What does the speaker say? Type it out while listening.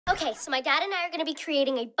Okay, so my dad and I are going to be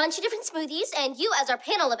creating a bunch of different smoothies, and you, as our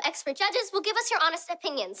panel of expert judges, will give us your honest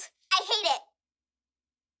opinions. I hate it.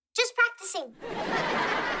 Just practicing.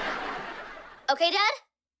 Okay, Dad?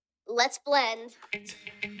 Let's blend.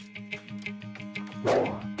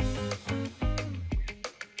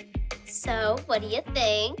 So, what do you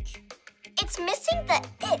think? It's missing the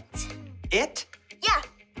it. It? Yeah.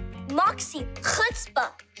 Moxie,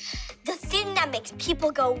 chutzpah. The thing that makes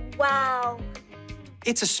people go, wow.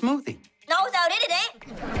 It's a smoothie. Not without it, it ain't.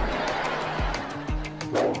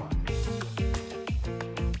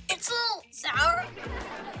 It's a little sour.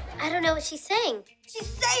 I don't know what she's saying. She's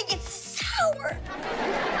saying it's sour.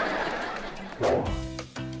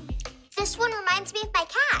 This one reminds me of my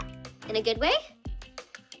cat. In a good way?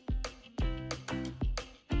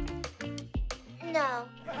 No.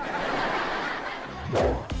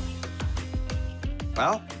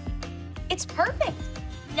 Well? It's perfect.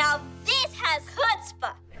 Now this has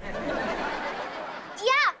chutzpah.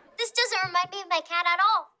 Yeah, this doesn't remind me of my cat at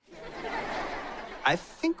all. I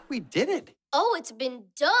think we did it. Oh, it's been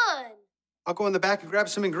done. I'll go in the back and grab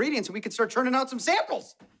some ingredients and we can start turning out some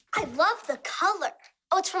samples. I love the color.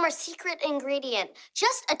 Oh, it's from our secret ingredient.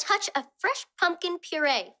 Just a touch of fresh pumpkin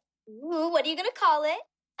puree. Ooh, what are you gonna call it?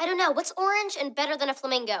 I don't know. What's orange and better than a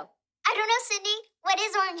flamingo? I don't know, Sydney. What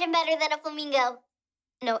is orange and better than a flamingo?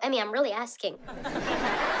 No, Emmy, I'm really asking.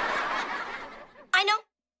 I know.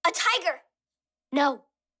 A tiger. No,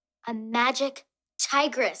 a magic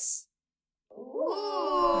tigress.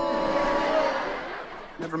 Ooh.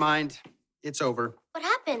 Never mind. It's over. What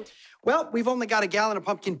happened? Well, we've only got a gallon of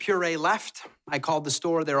pumpkin puree left. I called the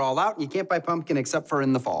store. They're all out, and you can't buy pumpkin except for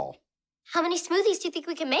in the fall. How many smoothies do you think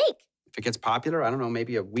we can make? If it gets popular, I don't know,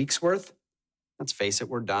 maybe a week's worth? Let's face it,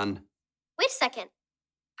 we're done. Wait a second.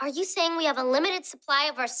 Are you saying we have a limited supply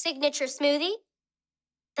of our signature smoothie?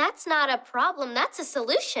 That's not a problem. That's a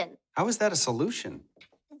solution. How is that a solution?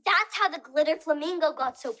 That's how the glitter flamingo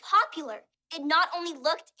got so popular. It not only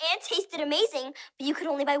looked and tasted amazing, but you could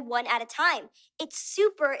only buy one at a time. It's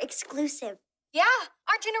super exclusive. Yeah,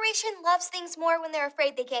 our generation loves things more when they're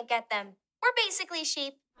afraid they can't get them. We're basically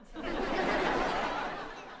sheep.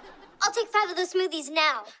 I'll take 5 of those smoothies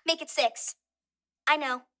now. Make it 6. I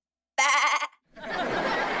know. Bah.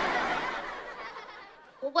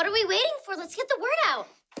 Well, what are we waiting for? Let's get the word out.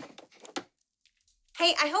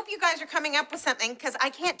 Hey, I hope you guys are coming up with something, because I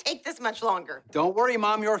can't take this much longer. Don't worry,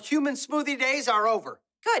 Mom. Your human smoothie days are over.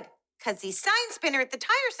 Good, because the sign spinner at the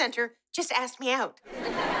tire center just asked me out.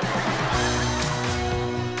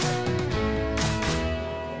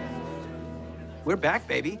 We're back,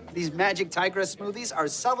 baby. These magic tigress smoothies are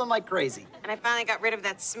selling like crazy. And I finally got rid of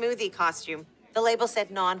that smoothie costume. The label said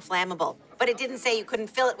non-flammable, but it didn't say you couldn't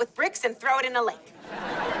fill it with bricks and throw it in a lake.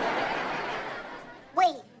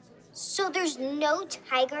 Wait, so there's no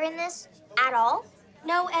tiger in this at all?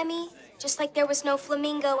 No, Emmy. Just like there was no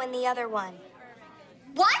flamingo in the other one.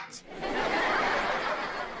 What?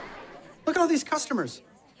 Look at all these customers.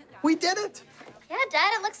 We did it. Yeah,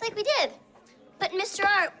 Dad, it looks like we did. But Mr.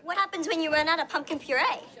 Art, what happens when you run out of pumpkin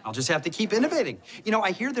puree? I'll just have to keep innovating. You know,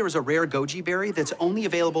 I hear there is a rare goji berry that's only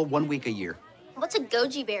available 1 week a year. What's a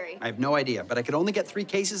goji berry? I have no idea, but I could only get 3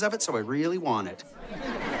 cases of it, so I really want it.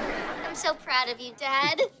 I'm so proud of you,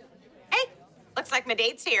 Dad. Hey, looks like my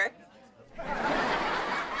date's here.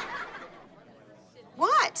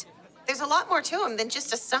 What? There's a lot more to him than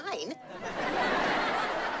just a sign.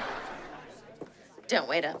 Don't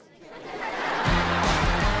wait up.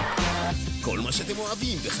 כל מה שאתם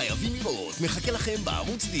אוהבים וחייבים לראות מחכה לכם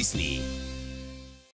בערוץ דיסני.